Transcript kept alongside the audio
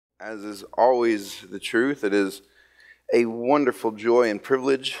As is always the truth, it is a wonderful joy and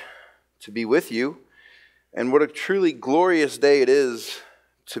privilege to be with you. And what a truly glorious day it is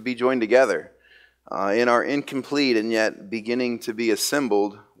to be joined together in our incomplete and yet beginning to be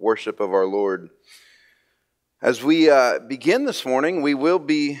assembled worship of our Lord. As we begin this morning, we will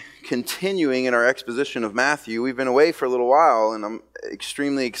be continuing in our exposition of Matthew. We've been away for a little while, and I'm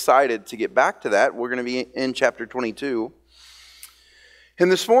extremely excited to get back to that. We're going to be in chapter 22.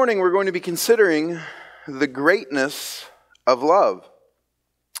 And this morning, we're going to be considering the greatness of love.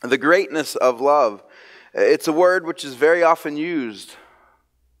 The greatness of love. It's a word which is very often used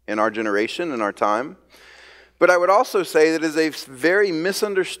in our generation, in our time. But I would also say that it is a very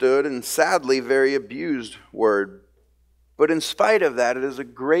misunderstood and sadly very abused word. But in spite of that, it is a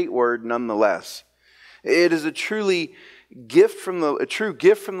great word nonetheless. It is a true gift from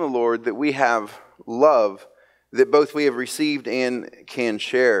the Lord that we have love that both we have received and can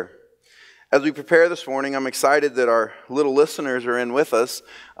share. As we prepare this morning, I'm excited that our little listeners are in with us.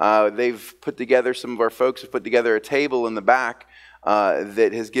 Some of our folks have put together a table in the back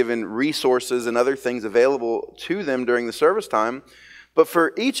that has given resources and other things available to them during the service time. But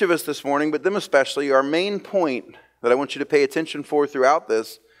for each of us this morning, but them especially, our main point that I want you to pay attention for throughout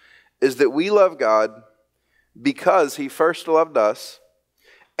this is that we love God because He first loved us,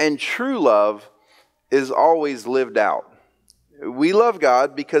 and true love is always lived out. We love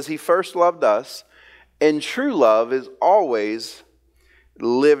God because He first loved us, and true love is always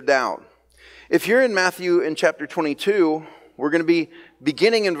lived out. If you're in Matthew in chapter 22, we're going to be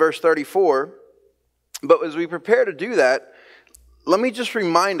beginning in verse 34. But as we prepare to do that, let me just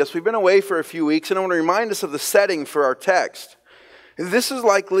remind us, we've been away for a few weeks, and I want to remind us of the setting for our text. This is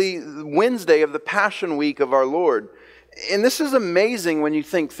likely Wednesday of the Passion Week of our Lord. And this is amazing when you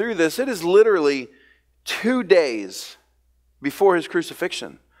think through this. It is literally 2 days before His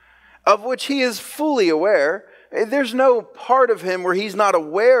crucifixion, of which He is fully aware. There's no part of Him where He's not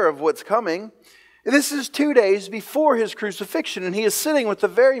aware of what's coming. This is 2 days before His crucifixion, and He is sitting with the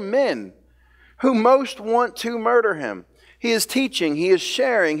very men who most want to murder Him. He is teaching, He is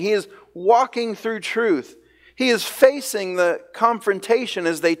sharing, He is walking through truth. He is facing the confrontation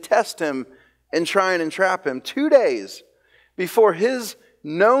as they test Him and try and entrap Him. 2 days before His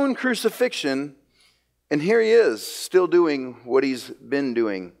known crucifixion, and here He is, still doing what He's been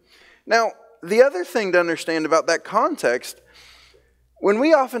doing. Now, the other thing to understand about that context, when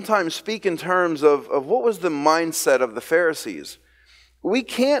we oftentimes speak in terms of what was the mindset of the Pharisees, we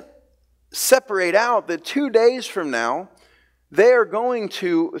can't separate out that 2 days from now, they are going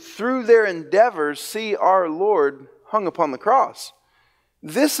to, through their endeavors, see our Lord hung upon the cross.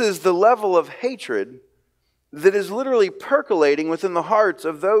 This is the level of hatred that is literally percolating within the hearts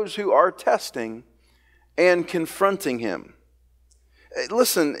of those who are testing and confronting Him.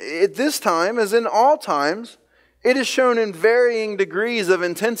 Listen, at this time, as in all times, it is shown in varying degrees of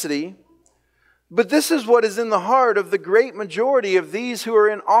intensity, but this is what is in the heart of the great majority of these who are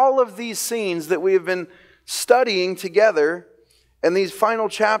in all of these scenes that we have been studying together in these final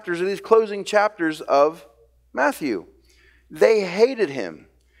chapters, or these closing chapters of Matthew. They hated Him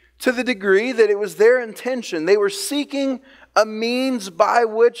to the degree that it was their intention. They were seeking a means by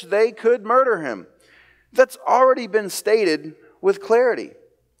which they could murder Him. That's already been stated with clarity.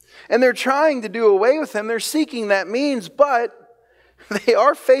 And they're trying to do away with Him. They're seeking that means, but they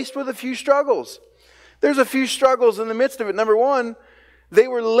are faced with a few struggles. There's a few struggles in the midst of it. Number one, they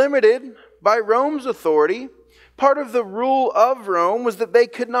were limited by Rome's authority. Part of the rule of Rome was that they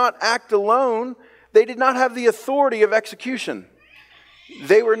could not act alone. They did not have the authority of execution.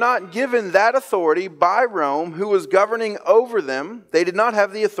 They were not given that authority by Rome, who was governing over them. They did not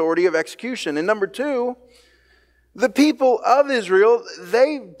have the authority of execution. And number two, the people of Israel,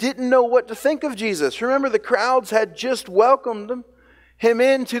 they didn't know what to think of Jesus. Remember, the crowds had just welcomed Him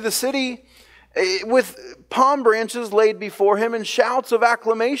into the city with palm branches laid before Him and shouts of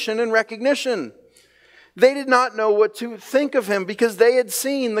acclamation and recognition. They did not know what to think of Him because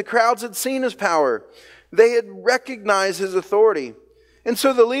the crowds had seen His power. They had recognized His authority. And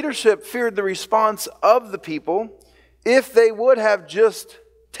so the leadership feared the response of the people if they would have just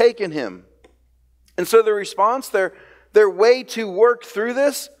taken Him. And so the response, their way to work through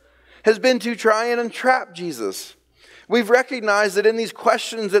this, has been to try and entrap Jesus. We've recognized that in these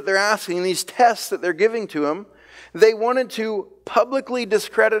questions that they're asking, these tests that they're giving to Him, they wanted to publicly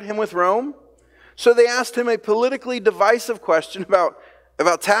discredit Him with Rome. So they asked Him a politically divisive question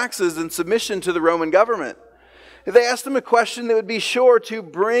about taxes and submission to the Roman government. They asked Him a question that would be sure to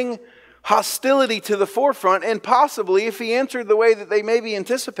bring hostility to the forefront, and possibly, if He answered the way that they maybe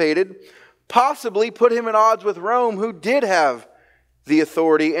anticipated, possibly put Him at odds with Rome, who did have the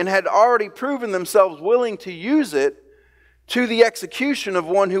authority and had already proven themselves willing to use it to the execution of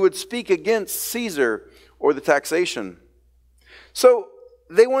one who would speak against Caesar or the taxation. So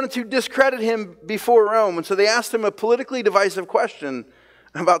they wanted to discredit him before Rome, and so they asked him a politically divisive question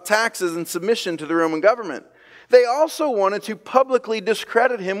about taxes and submission to the Roman government. They also wanted to publicly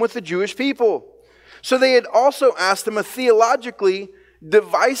discredit him with the Jewish people. So they had also asked him a theologically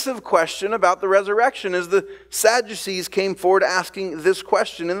divisive question about the resurrection, as the Sadducees came forward asking this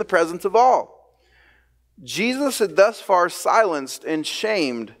question in the presence of all. Jesus had thus far silenced and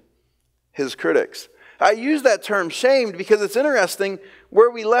shamed his critics. I use that term shamed because it's interesting. Where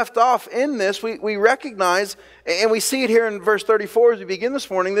we left off in this, we recognize, and we see it here in verse 34 as we begin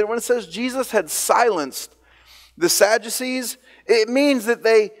this morning, that when it says Jesus had silenced the Sadducees, it means that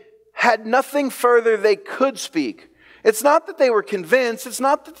they had nothing further they could speak. It's not that they were convinced. It's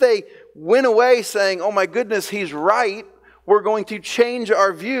not that they went away saying, oh my goodness, he's right, we're going to change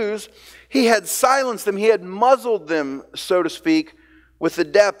our views. He had silenced them. He had muzzled them, so to speak, with the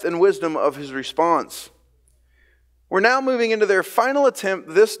depth and wisdom of his response. We're now moving into their final attempt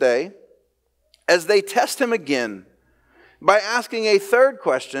this day as they test him again by asking a third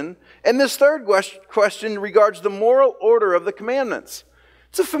question. And this third question regards the moral order of the commandments.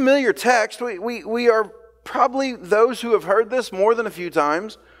 It's a familiar text. We are probably those who have heard this more than a few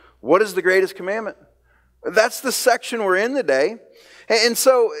times. What is the greatest commandment? That's the section we're in today. And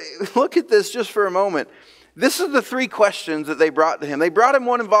so look at this just for a moment. This is the three questions that they brought to him. They brought him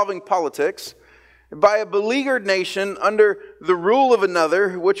one involving politics by a beleaguered nation under the rule of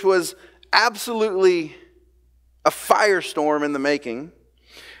another, which was absolutely a firestorm in the making.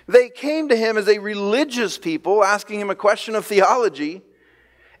 They came to him as a religious people, asking him a question of theology,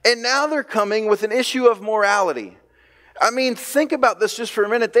 and now they're coming with an issue of morality. I mean, think about this just for a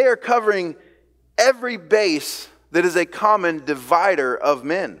minute. They are covering every base that is a common divider of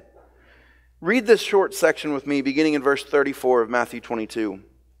men. Read this short section with me, beginning in verse 34 of Matthew 22.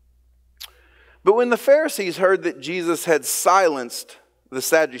 But when the Pharisees heard that Jesus had silenced the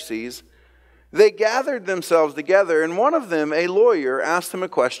Sadducees, they gathered themselves together, and one of them, a lawyer, asked him a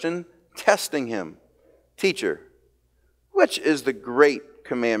question, testing him. Teacher, which is the great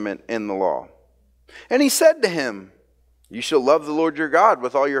commandment in the law? And he said to him, you shall love the Lord your God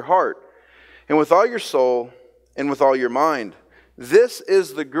with all your heart, and with all your soul, and with all your mind. This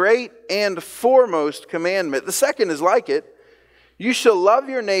is the great and foremost commandment. The second is like it. You shall love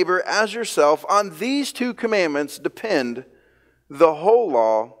your neighbor as yourself. On these two commandments depend the whole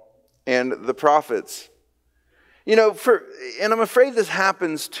law and the prophets. You know, and I'm afraid this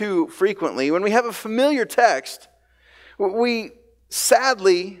happens too frequently. When we have a familiar text, we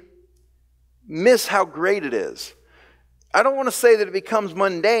sadly miss how great it is. I don't want to say that it becomes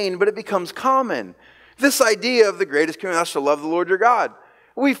mundane, but it becomes common. This idea of the greatest commandment, thou shalt love the Lord your God.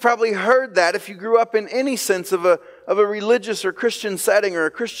 We've probably heard that if you grew up in any sense of a religious or Christian setting or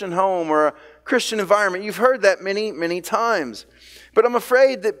a Christian home or a Christian environment. You've heard that many, many times. But I'm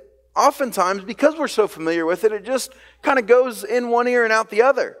afraid that oftentimes, because we're so familiar with it, it just kind of goes in one ear and out the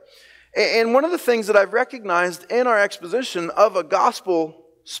other. And one of the things that I've recognized in our exposition of a gospel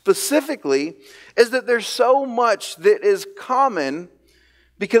specifically is that there's so much that is common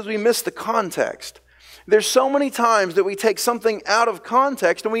because we miss the context. There's so many times that we take something out of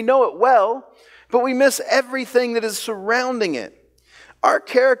context and we know it well, but we miss everything that is surrounding it. Our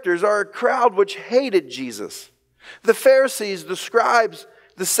characters are a crowd which hated Jesus. The Pharisees, the scribes,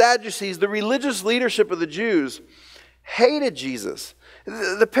 the Sadducees, the religious leadership of the Jews hated Jesus.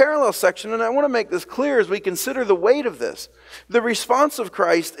 The parallel section, and I want to make this clear as we consider the weight of this. The response of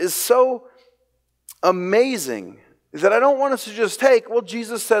Christ is so amazing that I don't want us to just take, well,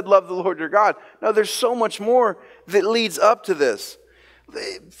 Jesus said, love the Lord your God. No, there's so much more that leads up to this.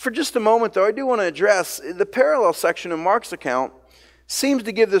 For just a moment, though, I do want to address the parallel section in Mark's account seems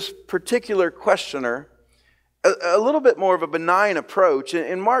to give this particular questioner a little bit more of a benign approach.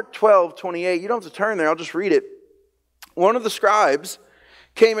 In Mark 12:28, you don't have to turn there, I'll just read it. One of the scribes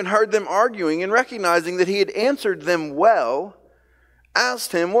came and heard them arguing, and recognizing that he had answered them well,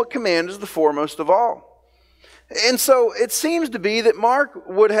 asked him, what command is the foremost of all? And so it seems to be that Mark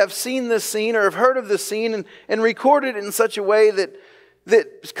would have seen this scene or have heard of this scene and recorded it in such a way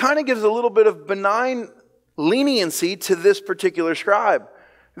that kind of gives a little bit of benign leniency to this particular scribe,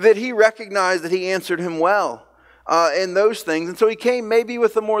 that he recognized that he answered him well in those things. And so he came maybe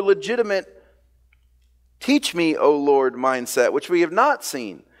with a more legitimate teach me, O Lord mindset, which we have not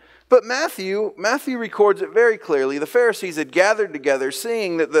seen. But Matthew records it very clearly. The Pharisees had gathered together,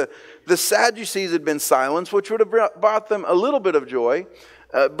 seeing that the Sadducees had been silenced, which would have brought them a little bit of joy,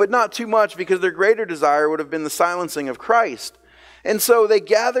 but not too much, because their greater desire would have been the silencing of Christ. And so they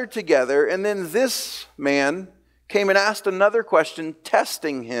gathered together, and then this man came and asked another question,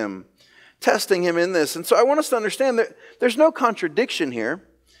 testing him in this. And so I want us to understand that there's no contradiction here.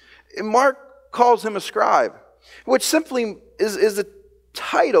 Mark calls him a scribe, which simply is a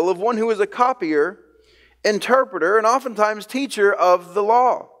title of one who is a copier, interpreter, and oftentimes teacher of the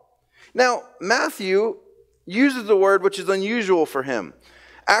law. Now, Matthew uses a word which is unusual for him.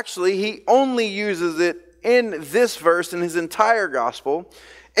 Actually, he only uses it in this verse in his entire gospel,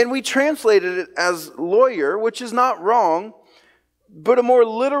 and we translated it as lawyer, which is not wrong, but a more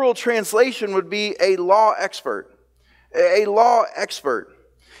literal translation would be a law expert. A law expert.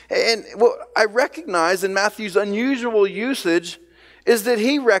 And what I recognize in Matthew's unusual usage is that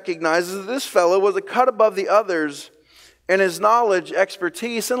he recognizes that this fellow was a cut above the others in his knowledge,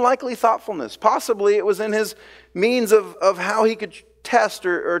 expertise, and likely thoughtfulness. Possibly it was in his means of how he could test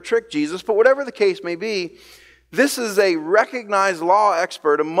or trick Jesus, but whatever the case may be, this is a recognized law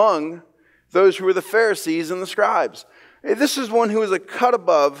expert among those who were the Pharisees and the scribes. This is one who is a cut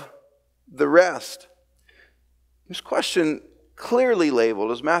above the rest. This question, clearly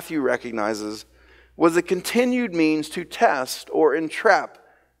labeled, as Matthew recognizes, was a continued means to test or entrap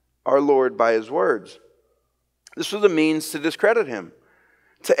our Lord by his words. This was a means to discredit him,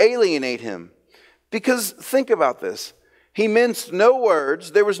 to alienate him. Because think about this. He minced no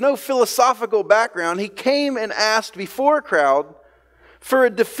words. There was no philosophical background. He came and asked before a crowd for a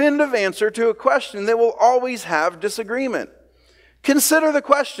definitive answer to a question that will always have disagreement. Consider the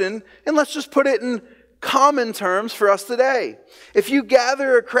question, and let's just put it in common terms for us today. If you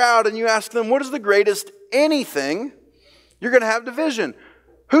gather a crowd and you ask them, what is the greatest anything, you're going to have division.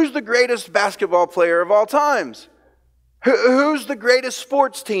 Who's the greatest basketball player of all times? Who's the greatest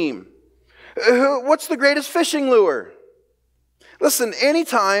sports team? What's the greatest fishing lure? Listen,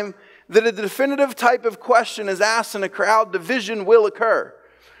 anytime that a definitive type of question is asked in a crowd, division will occur.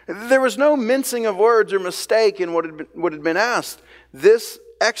 There was no mincing of words or mistake in what had been asked. This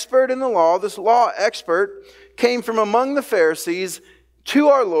expert in the law, this law expert, came from among the Pharisees to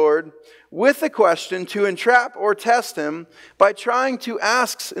our Lord with a question to entrap or test him by trying to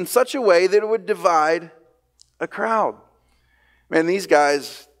ask in such a way that it would divide a crowd. Man, these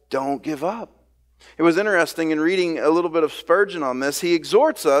guys don't give up. It was interesting in reading a little bit of Spurgeon on this. He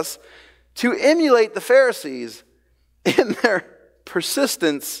exhorts us to emulate the Pharisees in their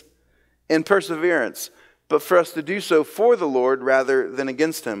persistence and perseverance, but for us to do so for the Lord rather than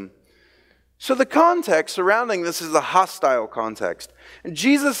against him. So the context surrounding this is a hostile context. And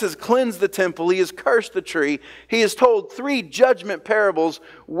Jesus has cleansed the temple. He has cursed the tree. He has told 3 judgment parables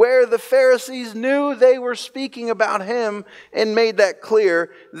where the Pharisees knew they were speaking about him and made that clear.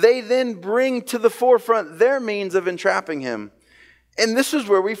 They then bring to the forefront their means of entrapping him. And this is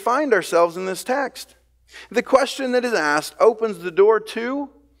where we find ourselves in this text. The question that is asked opens the door to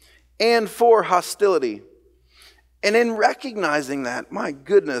and for hostility. And in recognizing that, my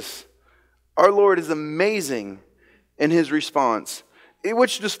goodness, our Lord is amazing in his response,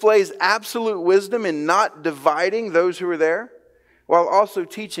 which displays absolute wisdom in not dividing those who are there, while also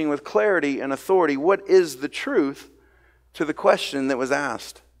teaching with clarity and authority what is the truth to the question that was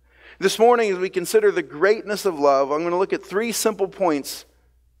asked. This morning, as we consider the greatness of love, I'm going to look at 3 simple points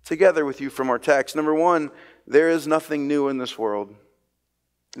together with you from our text. Number 1, there is nothing new in this world.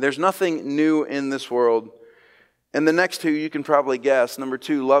 There's nothing new in this world. And the next 2 you can probably guess. Number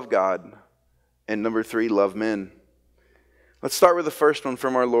 2, love God. And number 3, love men. Let's start with the first one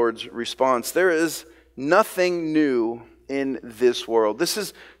from our Lord's response. There is nothing new in this world. This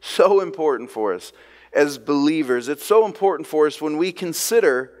is so important for us as believers. It's so important for us when we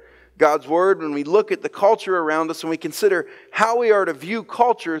consider God's Word, when we look at the culture around us, and we consider how we are to view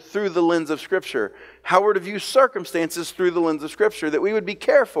culture through the lens of Scripture, how we're to view circumstances through the lens of Scripture, that we would be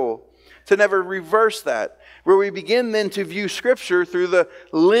careful to never reverse that, where we begin then to view Scripture through the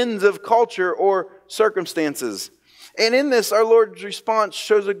lens of culture or circumstances. And in this, our Lord's response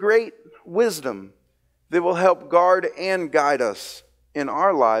shows a great wisdom that will help guard and guide us in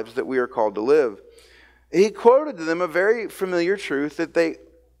our lives that we are called to live. He quoted to them a very familiar truth that they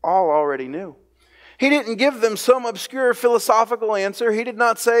all already knew. He didn't give them some obscure philosophical answer. He did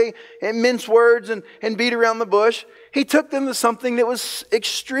not say and mince words and beat around the bush. He took them to something that was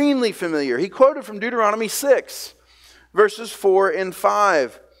extremely familiar. He quoted from Deuteronomy 6, verses 4 and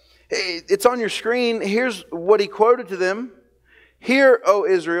 5. It's on your screen. Here's what he quoted to them. Hear, O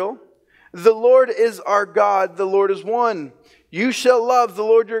Israel, the Lord is our God, the Lord is one. You shall love the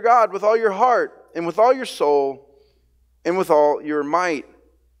Lord your God with all your heart and with all your soul and with all your might.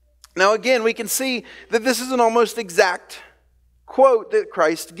 Now again, we can see that this is an almost exact quote that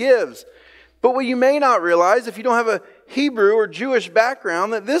Christ gives. But what you may not realize, if you don't have a Hebrew or Jewish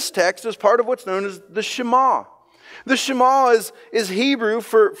background that this text is part of what's known as the Shema. The Shema is Hebrew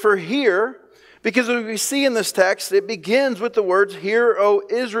for hear, because as we see in this text, it begins with the words, "Hear, O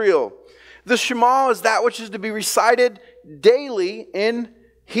Israel." The Shema is that which is to be recited daily in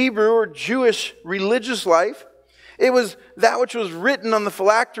Hebrew or Jewish religious life. It was that which was written on the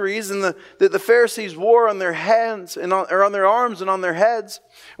phylacteries and that the Pharisees wore on their hands and on their arms and on their heads.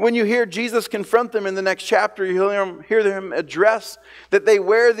 When you hear Jesus confront them in the next chapter, you hear them address that they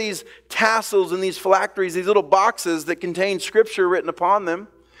wear these tassels and these phylacteries, these little boxes that contain scripture written upon them.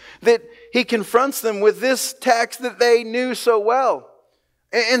 That he confronts them with this text that they knew so well.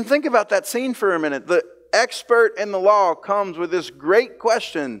 And think about that scene for a minute. The expert in the law comes with this great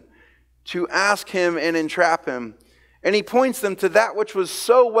question to ask him and entrap him. And he points them to that which was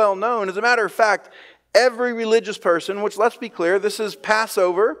so well known. As a matter of fact, every religious person, which let's be clear, this is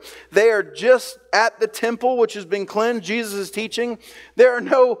Passover. They are just at the temple, which has been cleansed. Jesus is teaching. There are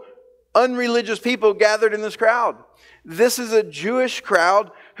no unreligious people gathered in this crowd. This is a Jewish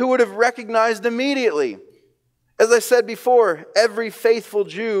crowd who would have recognized immediately. As I said before, every faithful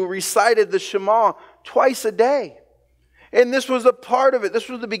Jew recited the Shema twice a day. And this was a part of it. This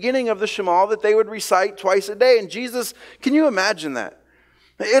was the beginning of the Shema that they would recite twice a day. And Jesus, can you imagine that?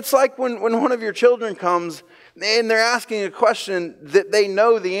 It's like when one of your children comes and they're asking a question that they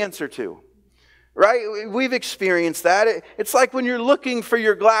know the answer to. Right? We've experienced that. It's like when you're looking for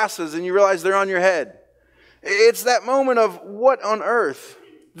your glasses and you realize they're on your head. It's that moment of, what on earth?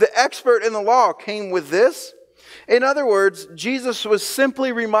 The expert in the law came with this. In other words, Jesus was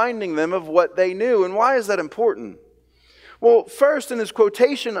simply reminding them of what they knew. And why is that important? Well, first, in his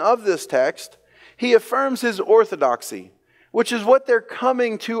quotation of this text, he affirms his orthodoxy, which is what they're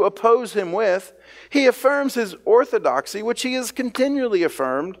coming to oppose him with. He affirms his orthodoxy, which he has continually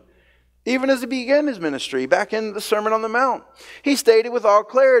affirmed, even as he began his ministry back in the Sermon on the Mount. He stated with all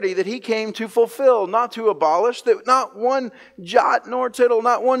clarity that he came to fulfill, not to abolish, that not one jot nor tittle,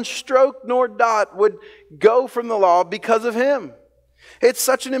 not one stroke nor dot would go from the law because of him. It's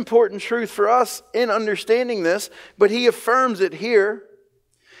such an important truth for us in understanding this, but he affirms it here,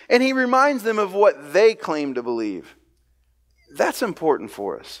 and he reminds them of what they claim to believe. That's important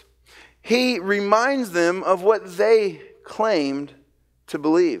for us. He reminds them of what they claimed to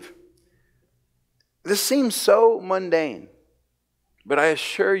believe. This seems so mundane, but I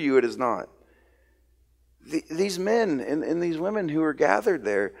assure you it is not. These men and these women who were gathered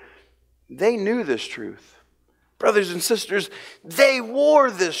there, they knew this truth. Brothers and sisters, they wore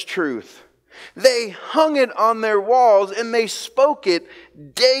this truth. They hung it on their walls and they spoke it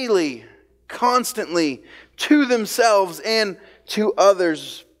daily, constantly, to themselves and to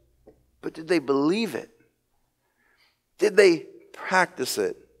others. But did they believe it? Did they practice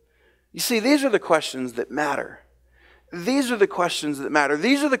it? You see, these are the questions that matter. These are the questions that matter.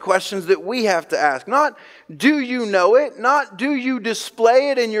 These are the questions that we have to ask. Not, do you know it? Not, do you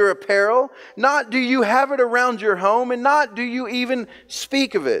display it in your apparel? Not, do you have it around your home? And not, do you even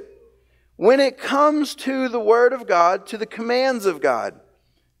speak of it? When it comes to the Word of God, to the commands of God,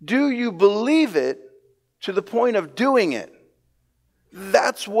 do you believe it to the point of doing it?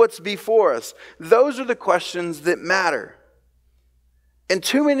 That's what's before us. Those are the questions that matter. And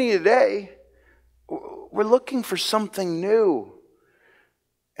too many today, we're looking for something new.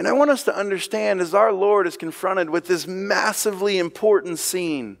 And I want us to understand, as our Lord is confronted with this massively important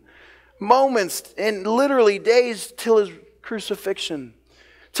scene, moments and literally days till his crucifixion,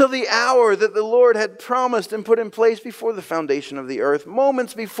 till the hour that the Lord had promised and put in place before the foundation of the earth,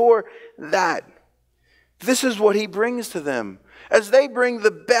 moments before that, this is what he brings to them. As they bring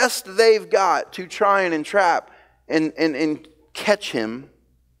the best they've got to try and entrap and catch him,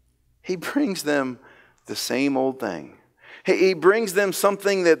 he brings them the same old thing. He brings them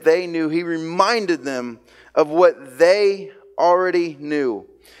something that they knew. He reminded them of what they already knew.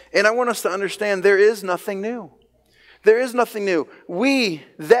 And I want us to understand there is nothing new. There is nothing new. We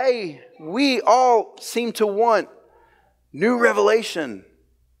all seem to want new revelation.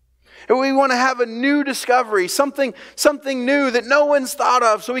 And we want to have a new discovery, something new that no one's thought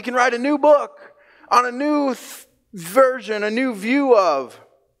of, so we can write a new book on a new version, a new view of.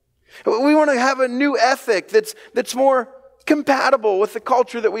 We want to have a new ethic that's more compatible with the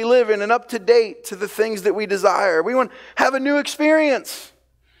culture that we live in and up to date to the things that we desire. We want to have a new experience,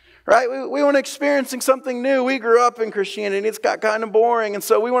 right? We want to experiencing something new. We grew up in Christianity. It's got kind of boring, and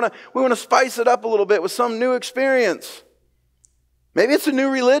so we want to spice it up a little bit with some new experience. Maybe it's a new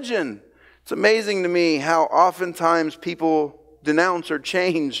religion. It's amazing to me how oftentimes people denounce or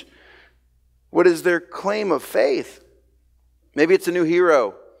change what is their claim of faith. Maybe it's a new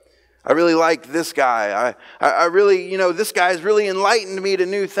hero. I really like this guy. I really, this guy's really enlightened me to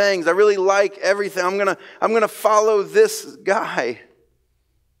new things. I really like everything. I'm gonna follow this guy.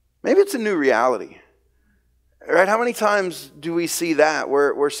 Maybe it's a new reality. Right? How many times do we see that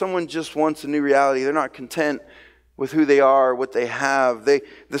where someone just wants a new reality? They're not content with who they are, what they have, the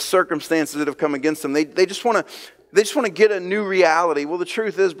circumstances that have come against them. They just want to get a new reality. Well, the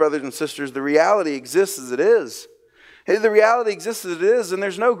truth is, brothers and sisters, the reality exists as it is. The reality exists as it is, and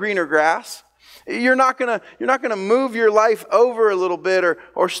there's no greener grass. You're not gonna move your life over a little bit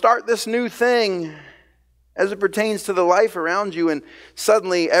or start this new thing as it pertains to the life around you, and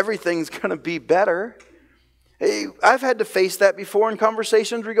suddenly everything's gonna be better. I've had to face that before in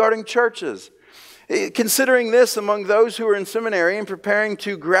conversations regarding churches. Considering this among those who are in seminary and preparing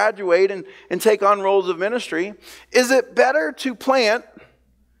to graduate and take on roles of ministry, is it better to plant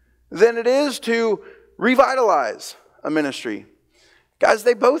than it is to revitalize a ministry? Guys,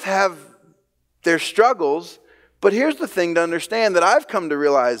 they both have their struggles, but here's the thing to understand that I've come to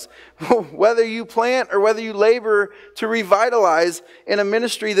realize: whether you plant or whether you labor to revitalize in a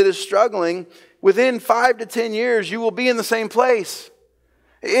ministry that is struggling, within 5 to 10 years, you will be in the same place.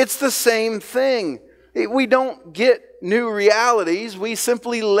 It's the same thing. We don't get new realities. We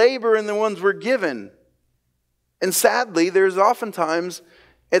simply labor in the ones we're given. And sadly, there's oftentimes,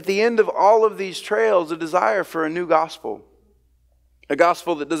 at the end of all of these trails, a desire for a new gospel. A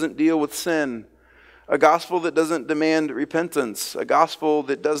gospel that doesn't deal with sin. A gospel that doesn't demand repentance. A gospel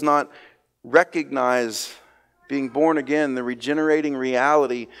that does not recognize being born again, the regenerating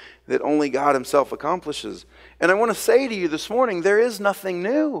reality that only God Himself accomplishes. And I want to say to you this morning, there is nothing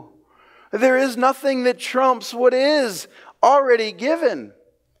new. There is nothing that trumps what is already given.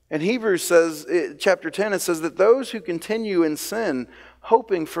 And Hebrews says, chapter 10, it says that those who continue in sin,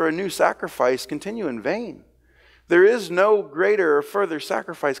 hoping for a new sacrifice, continue in vain. There is no greater or further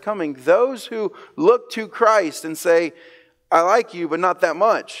sacrifice coming. Those who look to Christ and say, I like you, but not that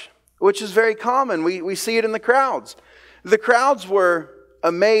much, which is very common. We see it in the crowds. The crowds were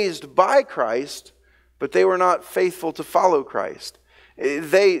amazed by Christ, but they were not faithful to follow Christ.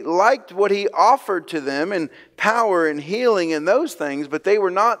 They liked what He offered to them in power and healing and those things, but they were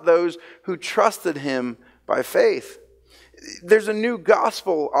not those who trusted Him by faith. There's a new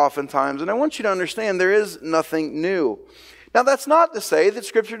gospel oftentimes, and I want you to understand there is nothing new. Now, that's not to say that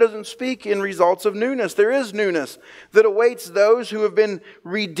Scripture doesn't speak in results of newness. There is newness that awaits those who have been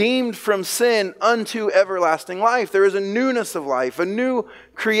redeemed from sin unto everlasting life. There is a newness of life, a new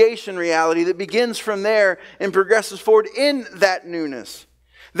creation reality that begins from there and progresses forward in that newness.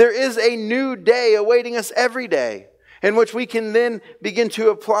 There is a new day awaiting us every day, in which we can then begin to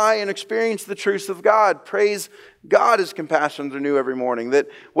apply and experience the truths of God. Praise God, His compassions are new every morning. That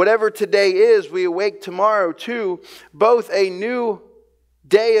whatever today is, we awake tomorrow to both a new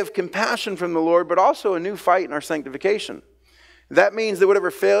day of compassion from the Lord, but also a new fight in our sanctification. That means that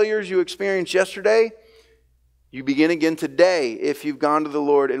whatever failures you experienced yesterday, you begin again today. If you've gone to the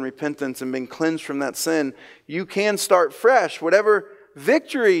Lord in repentance and been cleansed from that sin, you can start fresh. Whatever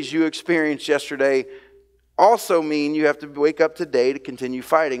victories you experienced yesterday also mean you have to wake up today to continue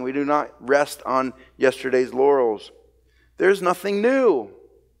fighting. We do not rest on yesterday's laurels. There's nothing new.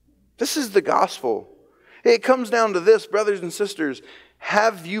 This is the gospel. It comes down to this, brothers and sisters.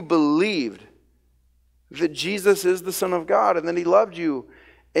 Have you believed that Jesus is the Son of God and that He loved you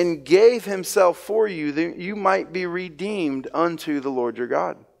and gave Himself for you that you might be redeemed unto the Lord your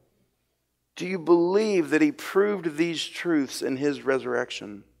God? Do you believe that He proved these truths in His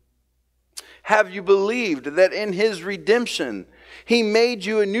resurrection? Have you believed that in His redemption, He made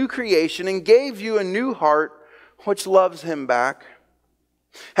you a new creation and gave you a new heart which loves Him back?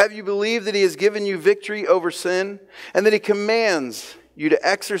 Have you believed that He has given you victory over sin and that He commands you to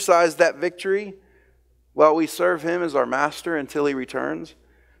exercise that victory while we serve Him as our Master until He returns?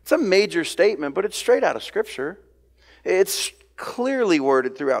 It's a major statement, but it's straight out of Scripture. It's clearly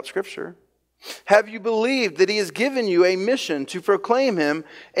worded throughout Scripture. Have you believed that He has given you a mission to proclaim Him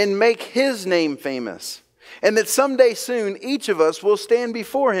and make His name famous? And that someday soon each of us will stand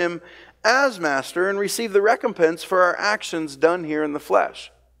before Him as Master and receive the recompense for our actions done here in the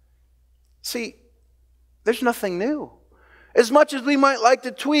flesh? See, there's nothing new. As much as we might like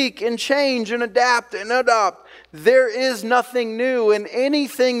to tweak and change and adapt and adopt, there is nothing new. And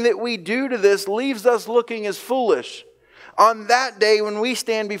anything that we do to this leaves us looking as foolish. On that day when we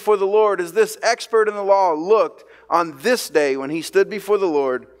stand before the Lord, as this expert in the law looked on this day when he stood before the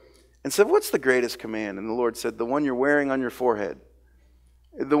Lord and said, what's the greatest command? And the Lord said, the one you're wearing on your forehead,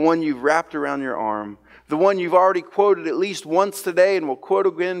 the one you've wrapped around your arm, the one you've already quoted at least once today and will quote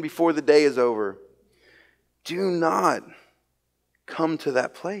again before the day is over. Do not come to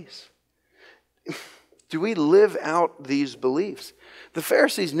that place? Do we live out these beliefs? The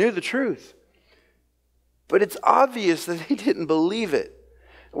Pharisees knew the truth, but it's obvious that they didn't believe it.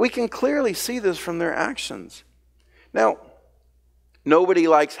 We can clearly see this from their actions. Now, nobody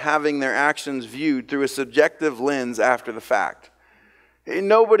likes having their actions viewed through a subjective lens after the fact.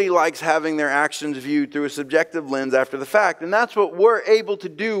 Nobody likes having their actions viewed through a subjective lens after the fact, and that's what we're able to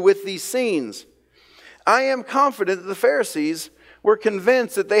do with these scenes. I am confident that the Pharisees were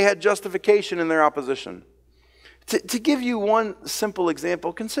convinced that they had justification in their opposition. To give you one simple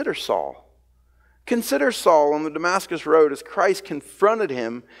example, consider Saul. Consider Saul on the Damascus road as Christ confronted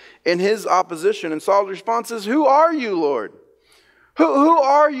him in his opposition. And Saul's response is, "Who are you, Lord? Who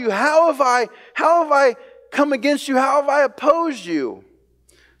are you? How have I come against you? How have I opposed you?"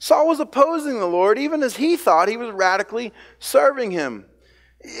 Saul was opposing the Lord even as he thought he was radically serving him.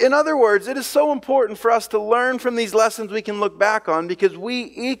 In other words, it is so important for us to learn from these lessons we can look back on, because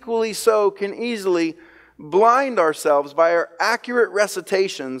we equally so can easily blind ourselves by our accurate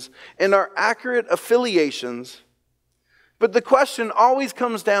recitations and our accurate affiliations. But the question always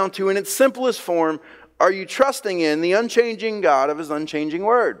comes down to, in its simplest form, are you trusting in the unchanging God of His unchanging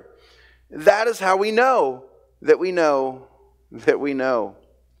Word? That is how we know that we know that we know.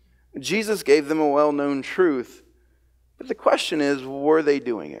 Jesus gave them a well-known truth, but the question is, were they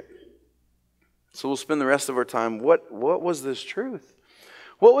doing it? So we'll spend the rest of our time, what was this truth?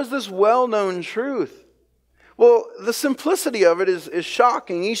 What was this well-known truth? Well, the simplicity of it is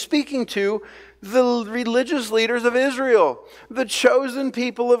shocking. He's speaking to the religious leaders of Israel, the chosen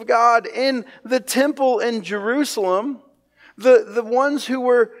people of God in the temple in Jerusalem, the ones who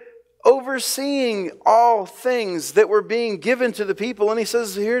were overseeing all things that were being given to the people. And he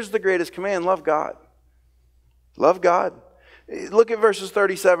says, here's the greatest command: love God. Love God. Look at verses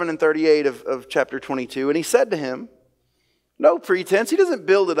 37 and 38 of chapter 22. And he said to him, no pretense. He doesn't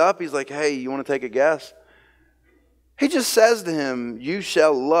build it up. He's like, hey, you want to take a guess? He just says to him, you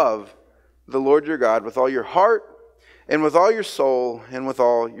shall love the Lord your God with all your heart and with all your soul and with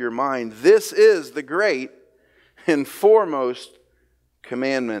all your mind. This is the great and foremost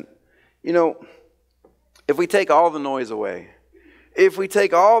commandment. You know, if we take all the noise away, if we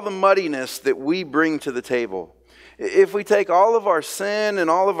take all the muddiness that we bring to the table, if we take all of our sin and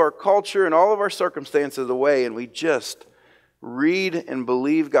all of our culture and all of our circumstances away, and we just read and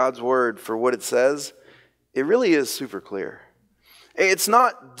believe God's word for what it says, it really is super clear. It's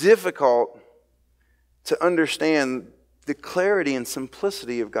not difficult to understand the clarity and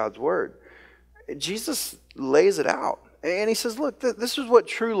simplicity of God's word. Jesus lays it out. And he says, look, this is what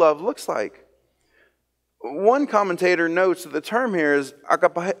true love looks like. One commentator notes that the term here is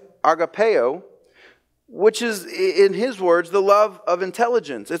agapeo, which is, in his words, the love of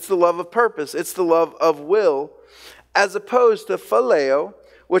intelligence. It's the love of purpose. It's the love of will, as opposed to phileo,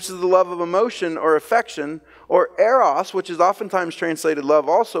 which is the love of emotion or affection, or eros, which is oftentimes translated love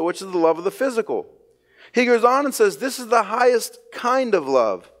also, which is the love of the physical. He goes on and says, this is the highest kind of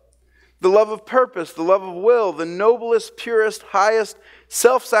love. The love of purpose, the love of will, the noblest, purest, highest,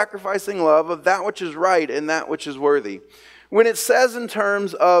 self-sacrificing love of that which is right and that which is worthy. When it says in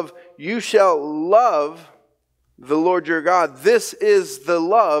terms of, you shall love the Lord your God, this is the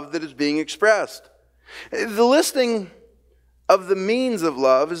love that is being expressed. The listing of the means of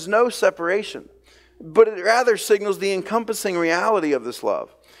love is no separation, but it rather signals the encompassing reality of this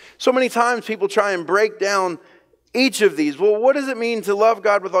love. So many times people try and break down each of these. Well, what does it mean to love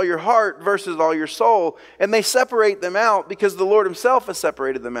God with all your heart versus all your soul? And they separate them out because the Lord Himself has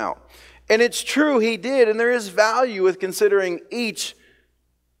separated them out. And it's true, He did, and there is value with considering each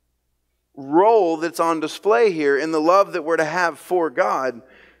role that's on display here in the love that we're to have for God.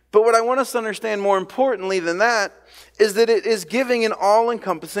 But what I want us to understand more importantly than that is that it is giving an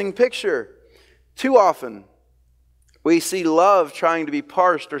all-encompassing picture. Too often, we see love trying to be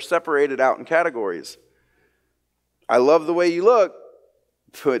parsed or separated out in categories. I love the way you look,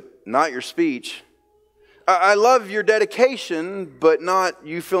 but not your speech. I love your dedication, but not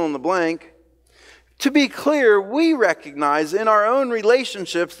you fill in the blank. To be clear, we recognize in our own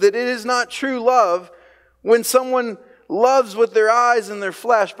relationships that it is not true love when someone loves with their eyes and their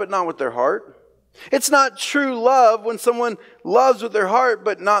flesh, but not with their heart. It's not true love when someone loves with their heart,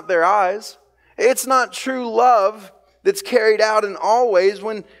 but not their eyes. It's not true love that's carried out in all ways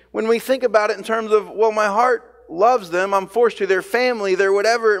when we think about it in terms of, well, my heart loves them, I'm forced to, their family, their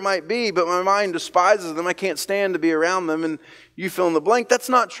whatever it might be, but my mind despises them, I can't stand to be around them, and you fill in the blank. That's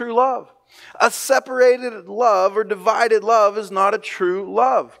not true love. A separated love or divided love is not a true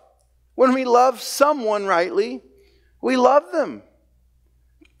love. When we love someone rightly, we love them.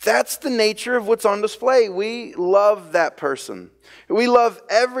 That's the nature of what's on display. We love that person. We love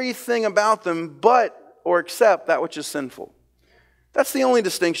everything about them but or except that which is sinful. That's the only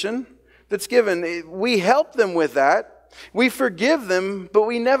distinction that's given. We help them with that. We forgive them, but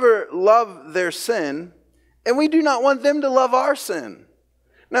we never love their sin. And we do not want them to love our sin.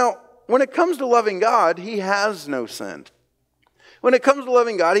 Now, when it comes to loving God, He has no sin. When it comes to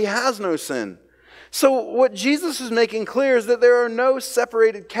loving God, He has no sin. So what Jesus is making clear is that there are no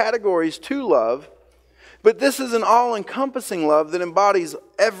separated categories to love, but this is an all-encompassing love that embodies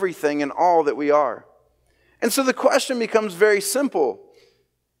everything and all that we are. And so the question becomes very simple.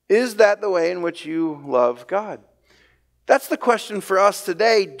 Is that the way in which you love God? That's the question for us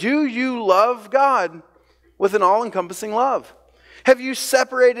today. Do you love God with an all-encompassing love? Have you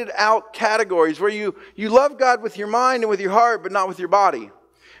separated out categories where you love God with your mind and with your heart, but not with your body?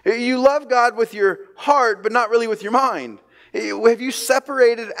 You love God with your heart, but not really with your mind. Have you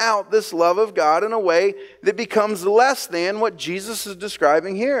separated out this love of God in a way that becomes less than what Jesus is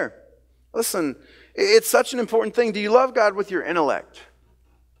describing here? Listen, it's such an important thing. Do you love God with your intellect?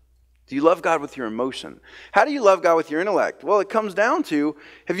 Do you love God with your emotion? How do you love God with your intellect? Well, it comes down to,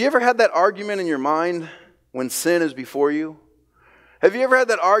 have you ever had that argument in your mind when sin is before you? Have you ever had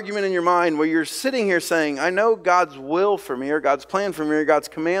that argument in your mind where you're sitting here saying, I know God's will for me or God's plan for me or God's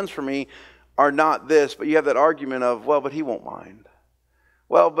commands for me are not this, but you have that argument of, well, but He won't mind.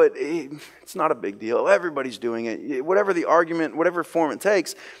 Well, but it's not a big deal. Everybody's doing it. Whatever the argument, whatever form it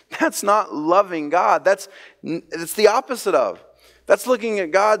takes, that's not loving God. It's the opposite of. That's looking at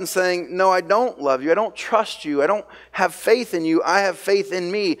God and saying, no, I don't love you. I don't trust you. I don't have faith in you. I have faith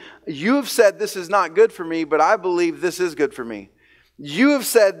in me. You have said this is not good for me, but I believe this is good for me. You have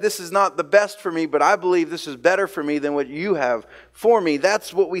said this is not the best for me, but I believe this is better for me than what you have for me.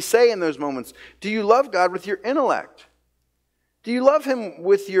 That's what we say in those moments. Do you love God with your intellect? Do you love Him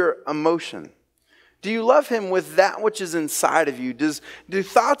with your emotion? Do you love Him with that which is inside of you? Do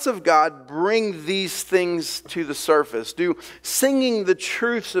thoughts of God bring these things to the surface? Do singing the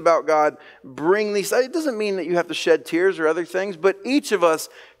truths about God bring these? It doesn't mean that you have to shed tears or other things, but each of us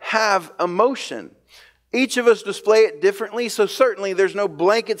have emotion. Each of us display it differently, so certainly there's no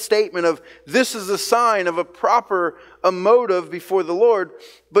blanket statement of this is a sign of a proper motive before the Lord,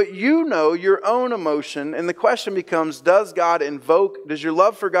 but you know your own emotion, and the question becomes, does your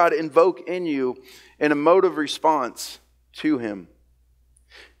love for God invoke in you an emotive response to Him?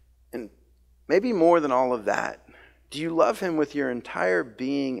 And maybe more than all of that, do you love Him with your entire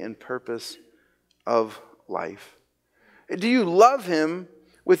being and purpose of life? Do you love Him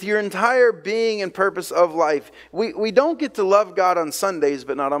with your entire being and purpose of life? We don't get to love God on Sundays,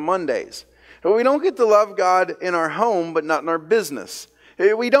 but not on Mondays. We don't get to love God in our home, but not in our business.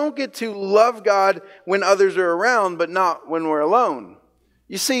 We don't get to love God when others are around, but not when we're alone.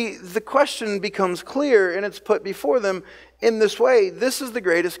 You see, the question becomes clear, and it's put before them in this way. This is the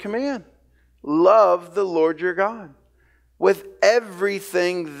greatest command. Love the Lord your God with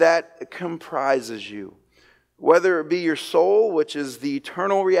everything that comprises you. Whether it be your soul, which is the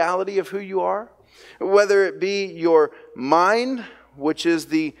eternal reality of who you are, whether it be your mind, which is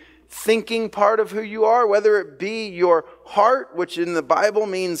the thinking part of who you are, whether it be your heart, which in the Bible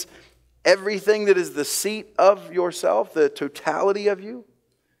means everything that is the seat of yourself, the totality of you.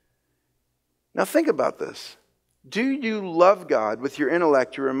 Now think about this. Do you love God with your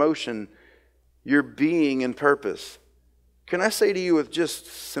intellect, your emotion, your being and purpose? Can I say to you with just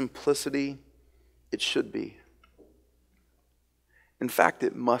simplicity, it should be. In fact,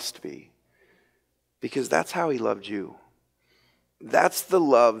 it must be, because that's how He loved you. That's the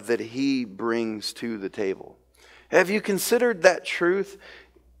love that He brings to the table. Have you considered that truth?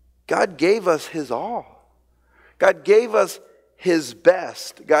 God gave us His all. God gave us His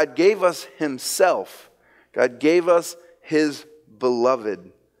best. God gave us Himself. God gave us His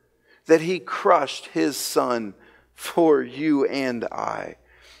beloved. That He crushed His Son for you and I.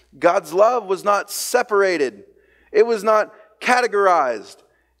 God's love was not separated. It was not categorized.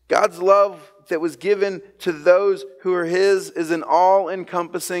 God's love that was given to those who are His is an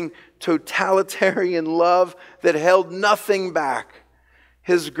all-encompassing, totalitarian love that held nothing back.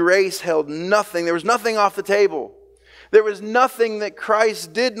 His grace held nothing. There was nothing off the table. There was nothing that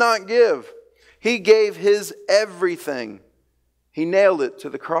Christ did not give. He gave His everything. He nailed it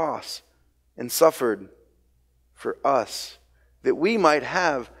to the cross and suffered for us that we might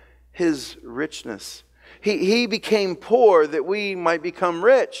have His richness. He became poor that we might become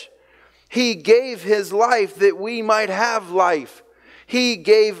rich. He gave His life that we might have life. He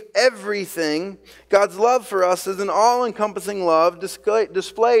gave everything. God's love for us is an all-encompassing love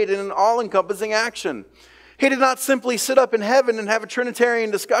displayed in an all-encompassing action. He did not simply sit up in heaven and have a Trinitarian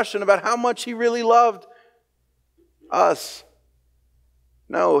discussion about how much He really loved us.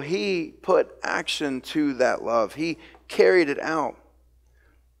 No, He put action to that love. He carried it out.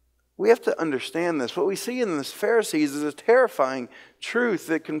 We have to understand this. What we see in the Pharisees is a terrifying truth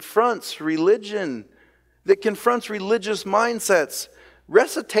that confronts religion, that confronts religious mindsets.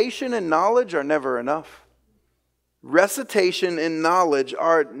 Recitation and knowledge are never enough. Recitation and knowledge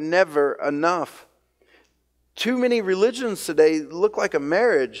are never enough. Too many religions today look like a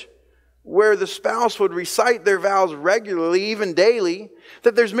marriage where the spouse would recite their vows regularly, even daily,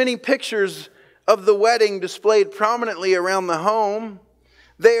 that there's many pictures of the wedding displayed prominently around the home.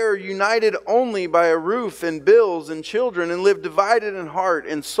 They are united only by a roof and bills and children and live divided in heart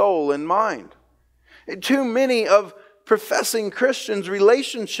and soul and mind. And too many of professing Christians'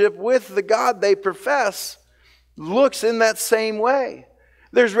 relationship with the God they profess looks in that same way.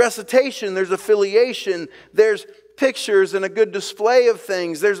 There's recitation, there's affiliation, there's pictures and a good display of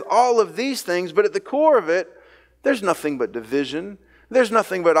things. There's all of these things, but at the core of it, there's nothing but division. There's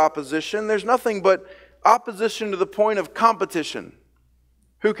nothing but opposition. There's nothing but opposition to the point of competition.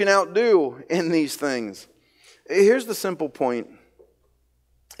 Who can outdo in these things? Here's the simple point.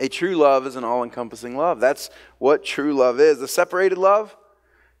 A true love is an all-encompassing love. That's what true love is. A separated love,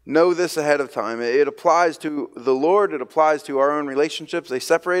 know this ahead of time. It applies to the Lord. It applies to our own relationships. A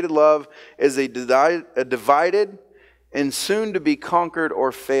separated love is a divided and soon to be conquered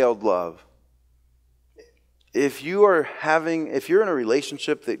or failed love. If you're in a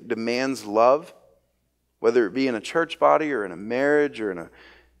relationship that demands love, whether it be in a church body or in a marriage or in a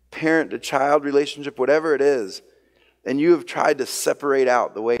parent-to-child relationship, whatever it is, and you have tried to separate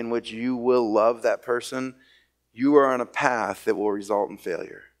out the way in which you will love that person, you are on a path that will result in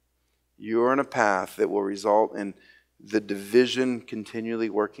failure. You are on a path that will result in the division continually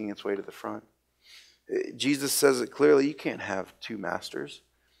working its way to the front. Jesus says it clearly, you can't have two masters.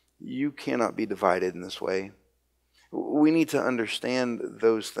 You cannot be divided in this way. We need to understand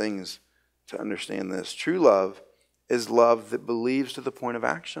those things to understand this. True love is love that believes to the point of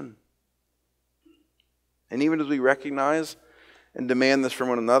action. And even as we recognize and demand this from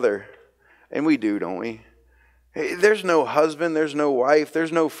one another, and we do, don't we? Hey, there's no husband, there's no wife,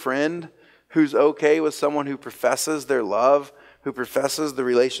 there's no friend who's okay with someone who professes their love, who professes the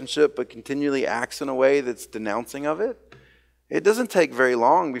relationship, but continually acts in a way that's denouncing of it. It doesn't take very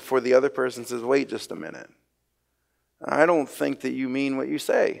long before the other person says, wait just a minute. I don't think that you mean what you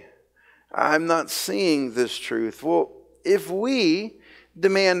say. I'm not seeing this truth. Well, if we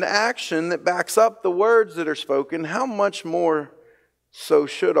demand action that backs up the words that are spoken, how much more so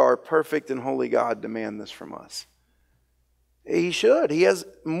should our perfect and holy God demand this from us? He should. He has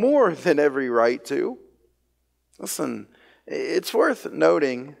more than every right to. Listen, it's worth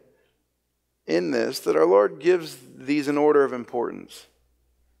noting in this that our Lord gives these in order of importance.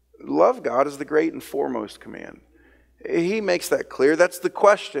 Love God is the great and foremost command. He makes that clear. That's the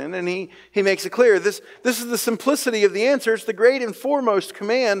question, and he makes it clear. This is the simplicity of the answer. It's the great and foremost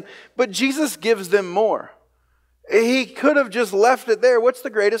command, but Jesus gives them more. He could have just left it there. What's the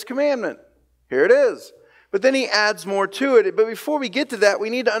greatest commandment? Here it is. But then he adds more to it. But before we get to that,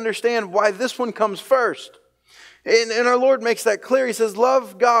 we need to understand why this one comes first. And our Lord makes that clear. He says,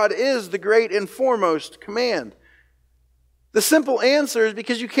 love God is the great and foremost command. The simple answer is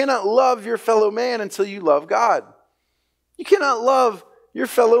because you cannot love your fellow man until you love God. You cannot love your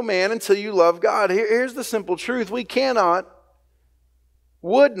fellow man until you love God. Here's the simple truth. We cannot,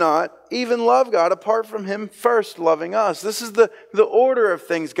 would not even love God apart from Him first loving us. This is the order of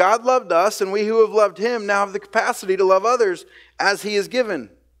things. God loved us, and we who have loved Him now have the capacity to love others as He has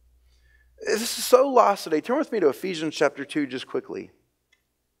given. This is so lost today. Turn with me to Ephesians chapter 2 just quickly.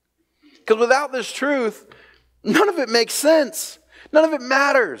 Because without this truth, none of it makes sense. None of it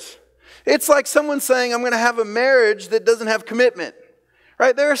matters. It's like someone saying, I'm going to have a marriage that doesn't have commitment.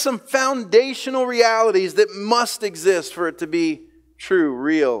 Right? There are some foundational realities that must exist for it to be true,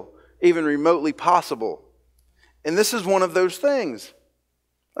 real, even remotely possible. And this is one of those things.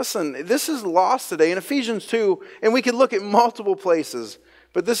 Listen, this is lost today in Ephesians 2, and we could look at multiple places,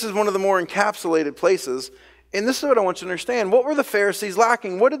 but this is one of the more encapsulated places. And this is what I want you to understand. What were the Pharisees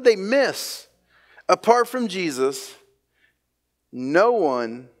lacking? What did they miss? Apart from Jesus, no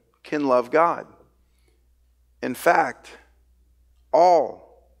one can love God. In fact,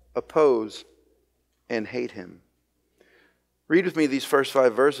 all oppose and hate Him. Read with me these first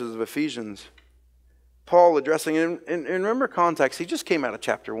 5 verses of Ephesians. Paul addressing it, and remember context, he just came out of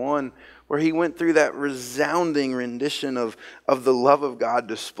chapter 1 where he went through that resounding rendition of the love of God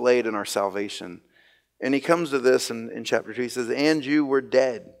displayed in our salvation. And he comes to this in chapter 2, he says, and you were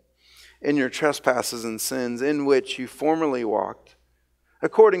dead in your trespasses and sins, in which you formerly walked,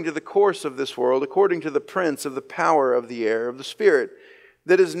 according to the course of this world, according to the prince of the power of the air, of the Spirit,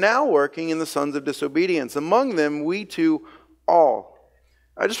 that is now working in the sons of disobedience. Among them, we too all.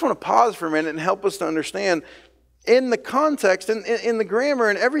 I just want to pause for a minute and help us to understand, in the context, in the grammar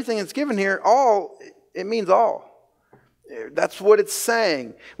and everything that's given here, all, it means all. That's what it's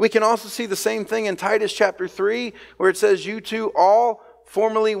saying. We can also see the same thing in Titus chapter 3, where it says, you too all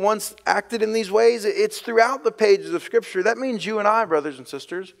formerly once acted in these ways. It's throughout the pages of Scripture. That means you and I, brothers and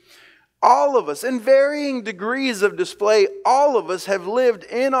sisters, all of us, in varying degrees of display, all of us have lived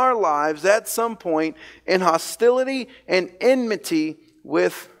in our lives at some point in hostility and enmity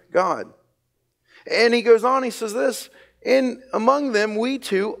with God. And he goes on, he says this, among them we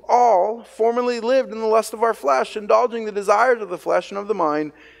too all formerly lived in the lust of our flesh, indulging the desires of the flesh and of the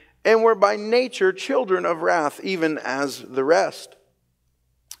mind, and were by nature children of wrath, even as the rest.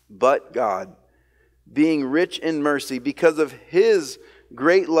 But God, being rich in mercy, because of His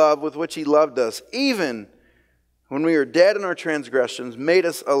great love with which He loved us, even when we were dead in our transgressions, made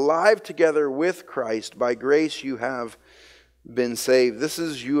us alive together with Christ. By grace you have been saved. This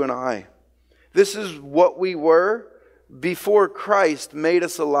is you and I. This is what we were before Christ made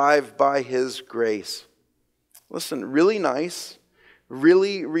us alive by His grace. Listen, really nice,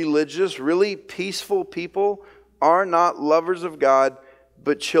 really religious, really peaceful people are not lovers of God,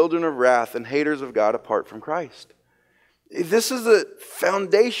 but children of wrath and haters of God apart from Christ. This is a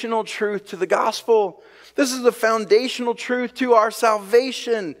foundational truth to the gospel. This is a foundational truth to our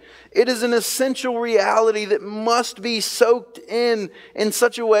salvation. It is an essential reality that must be soaked in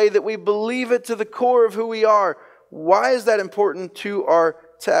such a way that we believe it to the core of who we are. Why is that important to our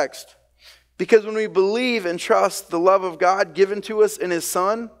text? Because when we believe and trust the love of God given to us in His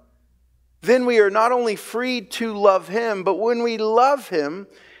Son, then we are not only free to love Him, but when we love Him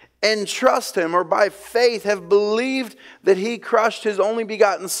and trust Him, or by faith have believed that He crushed His only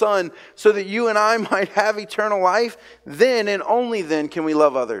begotten Son so that you and I might have eternal life, then and only then can we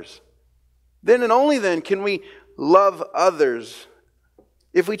love others. Then and only then can we love others.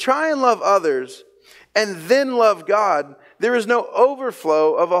 If we try and love others and then love God, there is no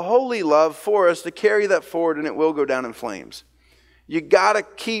overflow of a holy love for us to carry that forward, and it will go down in flames. You got to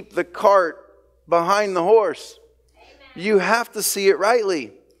keep the cart behind the horse. Amen. You have to see it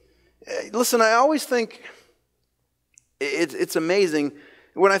rightly. Listen, I always think it's amazing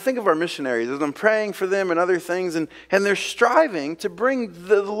when I think of our missionaries, as I'm praying for them and other things, and they're striving to bring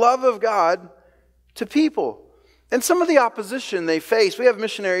the love of God to people. And some of the opposition they face, we have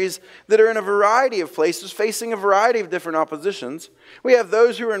missionaries that are in a variety of places facing a variety of different oppositions. We have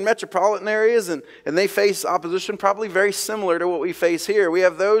those who are in metropolitan areas and they face opposition probably very similar to what we face here. We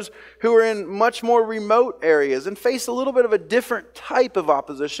have those who are in much more remote areas and face a little bit of a different type of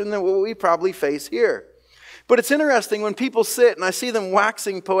opposition than what we probably face here. But it's interesting when people sit and I see them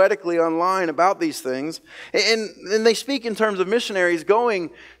waxing poetically online about these things, and they speak in terms of missionaries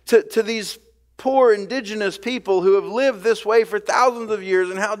going to these poor indigenous people who have lived this way for thousands of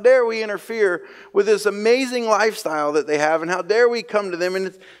years, and how dare we interfere with this amazing lifestyle that they have, and how dare we come to them. And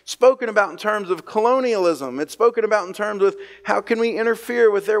it's spoken about in terms of colonialism. It's spoken about in terms of how can we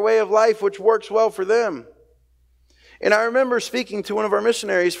interfere with their way of life, which works well for them. And I remember speaking to one of our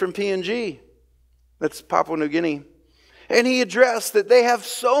missionaries from PNG, that's Papua New Guinea, and he addressed that they have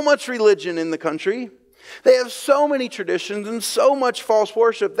so much religion in the country. They have so many traditions and so much false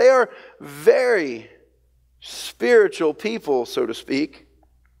worship. They are very spiritual people, so to speak.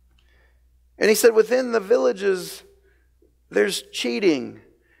 And he said within the villages, there's cheating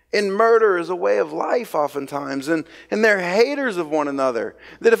and murder is a way of life oftentimes. And they're haters of one another.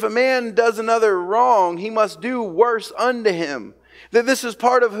 That if a man does another wrong, he must do worse unto him. That this is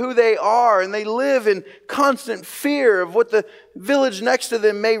part of who they are, and they live in constant fear of what the village next to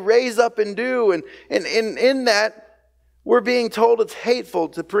them may raise up and do. And in that, we're being told it's hateful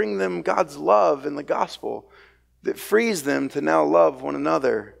to bring them God's love and the gospel that frees them to now love one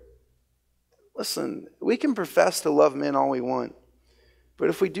another. Listen, we can profess to love men all we want, but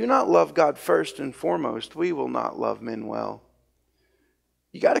if we do not love God first and foremost, we will not love men well.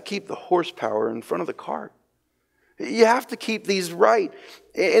 You got to keep the horsepower in front of the cart. You have to keep these right.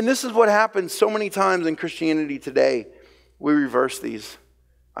 And this is what happens so many times in Christianity today. We reverse these.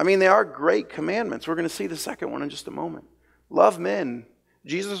 I mean, they are great commandments. We're going to see the second one in just a moment. Love men.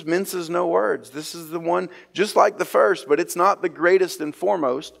 Jesus minces no words. This is the one just like the first, but it's not the greatest and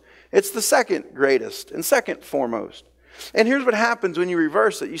foremost. It's the second greatest and second foremost. And here's what happens when you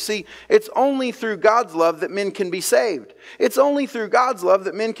reverse it. You see, it's only through God's love that men can be saved. It's only through God's love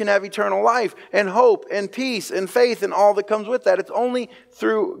that men can have eternal life and hope and peace and faith and all that comes with that. It's only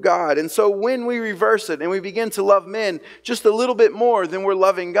through God. And so when we reverse it and we begin to love men just a little bit more than we're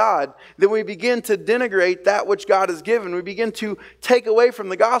loving God, then we begin to denigrate that which God has given. We begin to take away from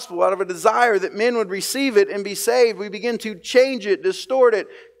the gospel out of a desire that men would receive it and be saved. We begin to change it, distort it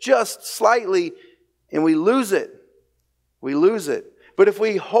just slightly, and we lose it. We lose it. But if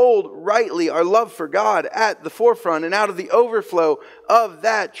we hold rightly our love for God at the forefront and out of the overflow of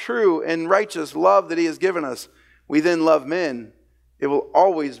that true and righteous love that He has given us, we then love men. It will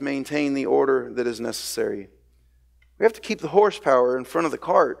always maintain the order that is necessary. We have to keep the horsepower in front of the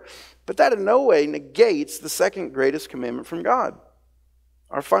cart, but that in no way negates the second greatest commandment from God.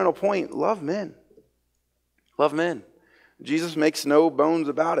 Our final point, love men. Love men. Jesus makes no bones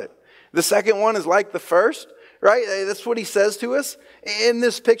about it. The second one is like the first. Right? That's what He says to us in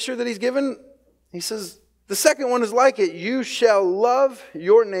this picture that He's given. He says, the second one is like it. You shall love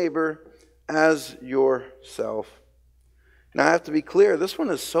your neighbor as yourself. Now, I have to be clear. This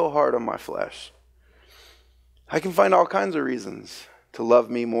one is so hard on my flesh. I can find all kinds of reasons to love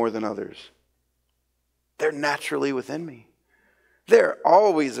me more than others. They're naturally within me. They're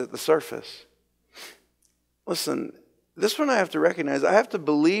always at the surface. Listen, this one I have to recognize. I have to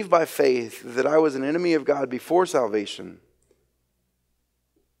believe by faith that I was an enemy of God before salvation.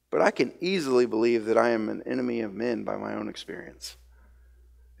 But I can easily believe that I am an enemy of men by my own experience.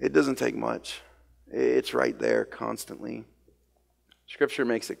 It doesn't take much. It's right there constantly. Scripture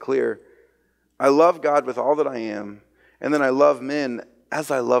makes it clear. I love God with all that I am, and then I love men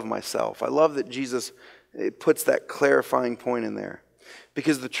as I love myself. I love that Jesus puts that clarifying point in there.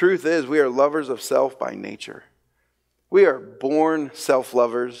 Because the truth is, we are lovers of self by nature. We are born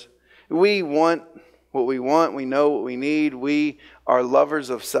self-lovers. We want what we want. We know what we need. We are lovers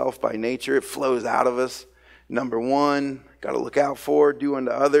of self by nature. It flows out of us. Number one, got to look out for, do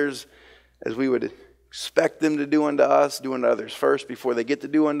unto others as we would expect them to do unto us, do unto others first before they get to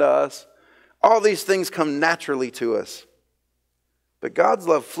do unto us. All these things come naturally to us. But God's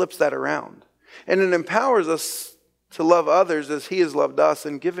love flips that around. And it empowers us to love others as He has loved us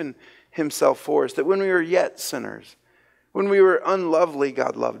and given Himself for us. That when we were yet sinners, when we were unlovely,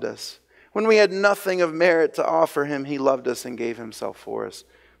 God loved us. When we had nothing of merit to offer Him, He loved us and gave Himself for us.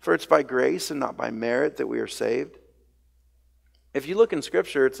 For it's by grace and not by merit that we are saved. If you look in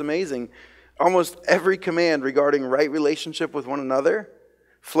Scripture, it's amazing. Almost every command regarding right relationship with one another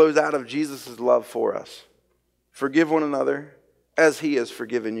flows out of Jesus' love for us. Forgive one another as He has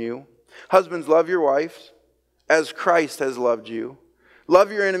forgiven you. Husbands, love your wives as Christ has loved you.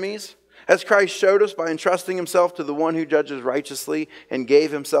 Love your enemies, as Christ showed us by entrusting Himself to the one who judges righteously and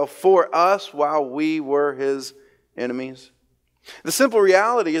gave Himself for us while we were His enemies. The simple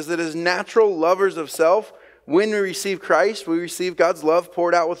reality is that as natural lovers of self, when we receive Christ, we receive God's love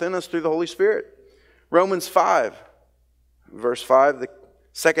poured out within us through the Holy Spirit. Romans 5, verse 5, the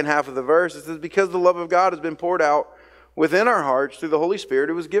second half of the verse, it says, because the love of God has been poured out within our hearts through the Holy Spirit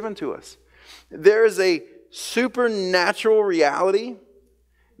who was given to us. There is a supernatural reality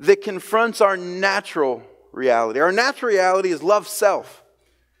that confronts our natural reality. Our natural reality is love self.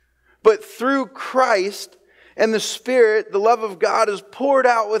 But through Christ and the Spirit, the love of God is poured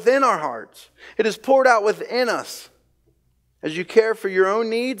out within our hearts. It is poured out within us. As you care for your own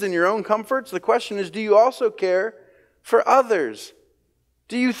needs and your own comforts, the question is, do you also care for others?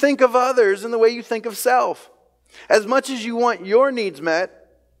 Do you think of others in the way you think of self? As much as you want your needs met,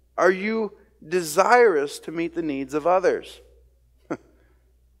 are you desirous to meet the needs of others?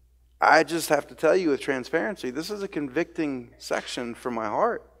 I just have to tell you with transparency, this is a convicting section for my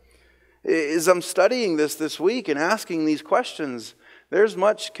heart. As I'm studying this week and asking these questions, there's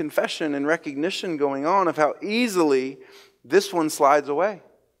much confession and recognition going on of how easily this one slides away.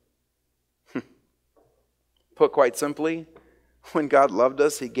 Put quite simply, when God loved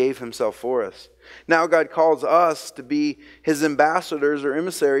us, He gave Himself for us. Now God calls us to be His ambassadors or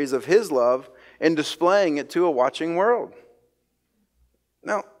emissaries of His love and displaying it to a watching world.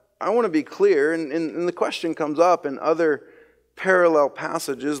 Now, I want to be clear, and the question comes up in other parallel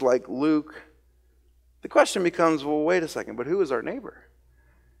passages like Luke. The question becomes, well, wait a second, but who is our neighbor?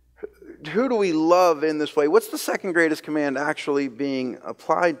 Who do we love in this way? What's the second greatest command actually being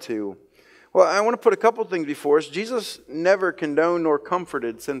applied to? Well, I want to put a couple things before us. Jesus never condoned nor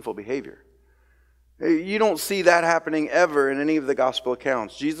comforted sinful behavior. You don't see that happening ever in any of the gospel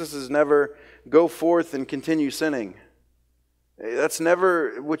accounts. Jesus is never go forth and continue sinning. That's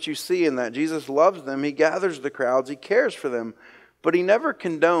never what you see in that. Jesus loves them. He gathers the crowds. He cares for them. But He never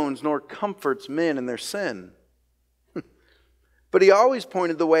condones nor comforts men in their sin. But he always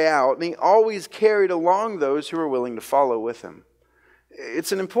pointed the way out, and he always carried along those who were willing to follow with him.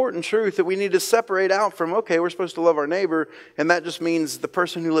 It's an important truth that we need to separate out from, okay, we're supposed to love our neighbor, and that just means the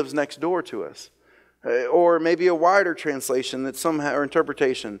person who lives next door to us. Or maybe a wider translation that somehow, or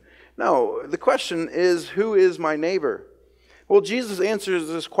interpretation. No, the question is, who is my neighbor? Well, Jesus answers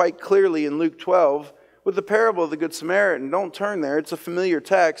this quite clearly in Luke 12 with the parable of the Good Samaritan. Don't turn there, it's a familiar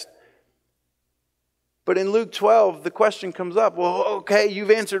text. But in Luke 12, the question comes up, well, okay, you've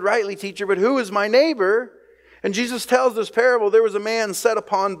answered rightly, teacher, but who is my neighbor? And Jesus tells this parable, there was a man set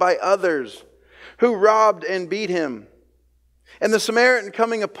upon by others who robbed and beat him. And the Samaritan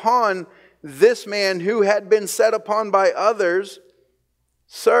coming upon this man who had been set upon by others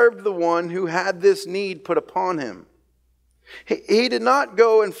served the one who had this need put upon him. He did not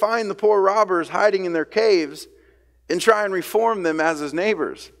go and find the poor robbers hiding in their caves and try and reform them as his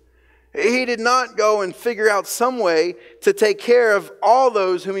neighbors. He did not go and figure out some way to take care of all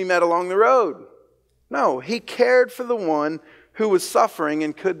those whom he met along the road. No, he cared for the one who was suffering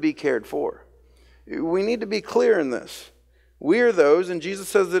and could be cared for. We need to be clear in this. We are those, and Jesus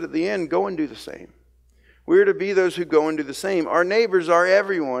says that at the end, go and do the same. We are to be those who go and do the same. Our neighbors are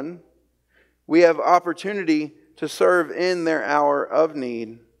everyone. We have opportunity to serve in their hour of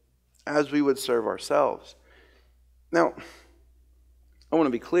need as we would serve ourselves. Now, I want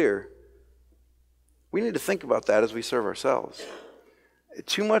to be clear. We need to think about that as we serve ourselves.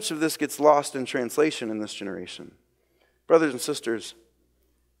 Too much of this gets lost in translation in this generation. Brothers and sisters,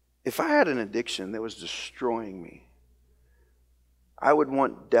 if I had an addiction that was destroying me, I would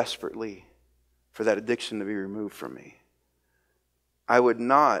want desperately for that addiction to be removed from me. I would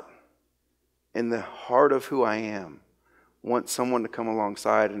not, in the heart of who I am, want someone to come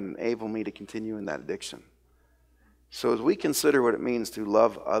alongside and enable me to continue in that addiction. So as we consider what it means to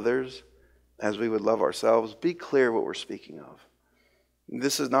love others as we would love ourselves, be clear what we're speaking of.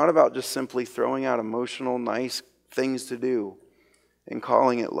 This is not about just simply throwing out emotional, nice things to do and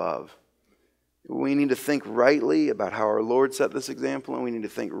calling it love. We need to think rightly about how our Lord set this example, and we need to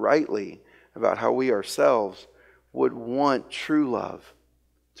think rightly about how we ourselves would want true love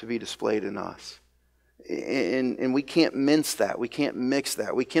to be displayed in us. And we can't mince that. We can't mix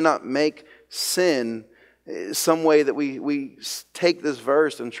that. We cannot make sin some way that we take this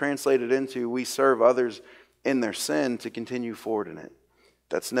verse and translate it into we serve others in their sin to continue forward in it.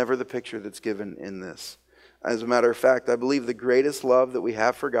 That's never the picture that's given in this. As a matter of fact, I believe the greatest love that we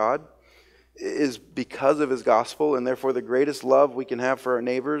have for God is because of His gospel, and therefore the greatest love we can have for our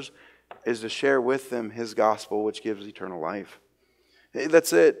neighbors is to share with them His gospel, which gives eternal life.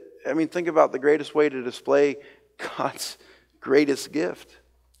 That's it. I mean, think about the greatest way to display God's greatest gift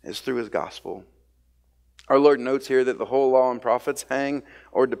is through His gospel. Our Lord notes here that the whole law and prophets hang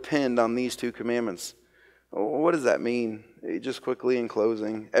or depend on these two commandments. What does that mean? Just quickly in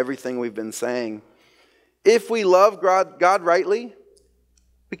closing, everything we've been saying. If we love God rightly,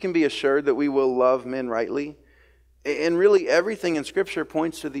 we can be assured that we will love men rightly. And really everything in Scripture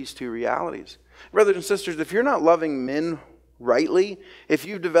points to these two realities. Brothers and sisters, if you're not loving men rightly, if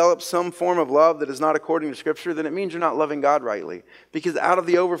you've developed some form of love that is not according to Scripture, then it means you're not loving God rightly. Because out of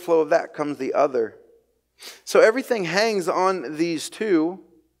the overflow of that comes the other. So everything hangs on these two.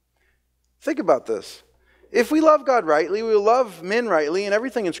 Think about this. If we love God rightly, we will love men rightly, and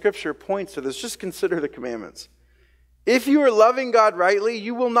everything in Scripture points to this. Just consider the commandments. If you are loving God rightly,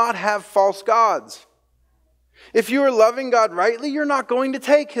 you will not have false gods. If you are loving God rightly, you're not going to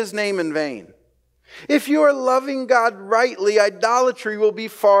take His name in vain. If you are loving God rightly, idolatry will be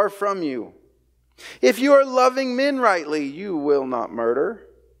far from you. If you are loving men rightly, you will not murder.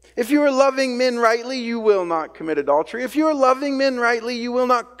 If you are loving men rightly, you will not commit adultery. If you are loving men rightly, you will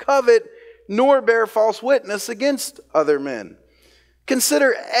not covet nor bear false witness against other men.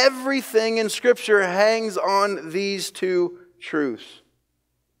 Consider everything in Scripture hangs on these two truths.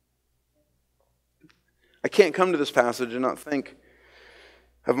 I can't come to this passage and not think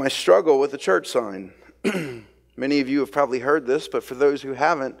of my struggle with the church sign. Many of you have probably heard this, but for those who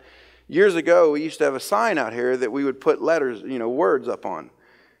haven't, years ago we used to have a sign out here that we would put letters, words up on.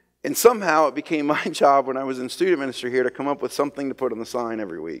 And somehow it became my job when I was in student ministry here to come up with something to put on the sign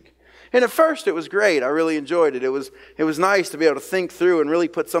every week. And at first it was great. I really enjoyed it. It was nice to be able to think through and really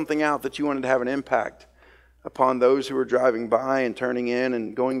put something out that you wanted to have an impact upon those who were driving by and turning in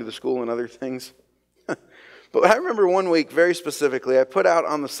and going to the school and other things. But I remember one week, very specifically, I put out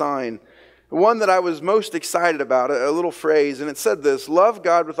on the sign one that I was most excited about, a little phrase, and it said this: love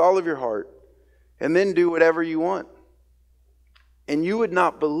God with all of your heart, and then do whatever you want. And you would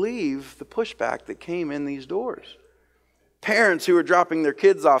not believe the pushback that came in these doors. Parents who were dropping their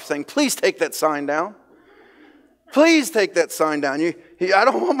kids off saying, please take that sign down. Please take that sign down. I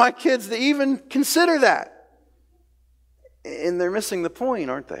don't want my kids to even consider that. And they're missing the point,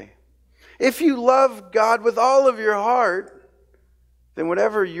 aren't they? If you love God with all of your heart, then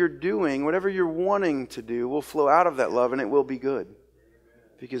whatever you're doing, whatever you're wanting to do, will flow out of that love, and it will be good.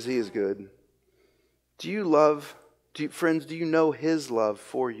 Because He is good. Friends, do you know His love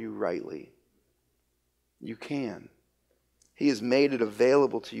for you rightly? You can. He has made it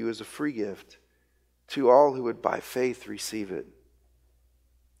available to you as a free gift to all who would by faith receive it.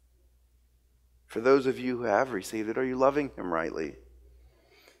 For those of you who have received it, are you loving Him rightly?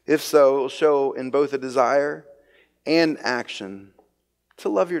 If so, it will show in both a desire and action to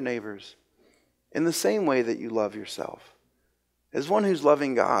love your neighbors in the same way that you love yourself. As one who's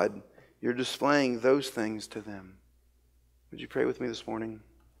loving God, you're displaying those things to them. Would you pray with me this morning?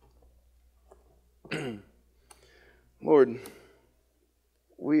 Lord,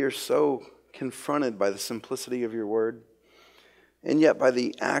 we are so confronted by the simplicity of your word, and yet by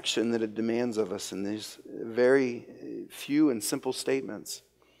the action that it demands of us in these very few and simple statements.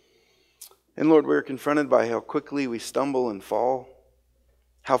 And Lord, we're confronted by how quickly we stumble and fall,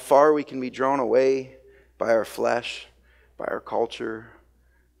 how far we can be drawn away by our flesh, by our culture,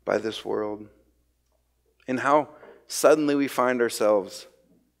 by this world, and how suddenly we find ourselves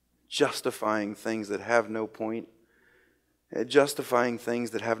justifying things that have no point, justifying things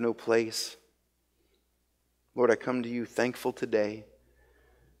that have no place. Lord, I come to you thankful today,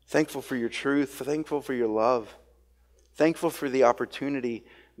 thankful for your truth, thankful for your love, thankful for the opportunity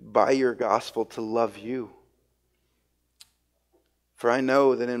by your gospel to love you. For I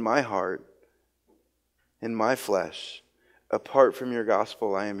know that in my heart, in my flesh, apart from your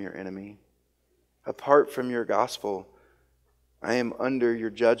gospel, I am your enemy. Apart from your gospel, I am under your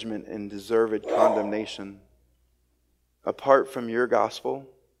judgment and deserved condemnation. Apart from your gospel,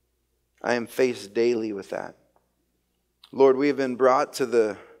 I am faced daily with that. Lord, we have been brought to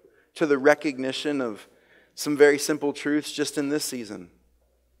the recognition of some very simple truths just in this season.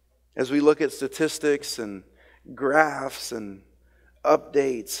 As we look at statistics and graphs and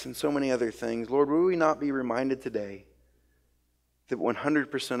updates and so many other things, Lord, will we not be reminded today that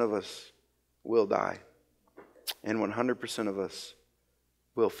 100% of us will die and 100% of us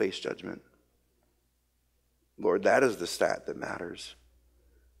will face judgment. Lord, that is the stat that matters.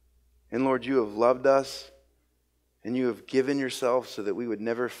 And Lord, you have loved us and you have given yourself so that we would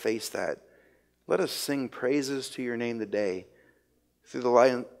never face that. Let us sing praises to your name today through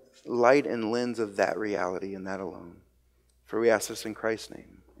the light and lens of that reality and that alone. For we ask this in Christ's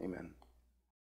name. Amen.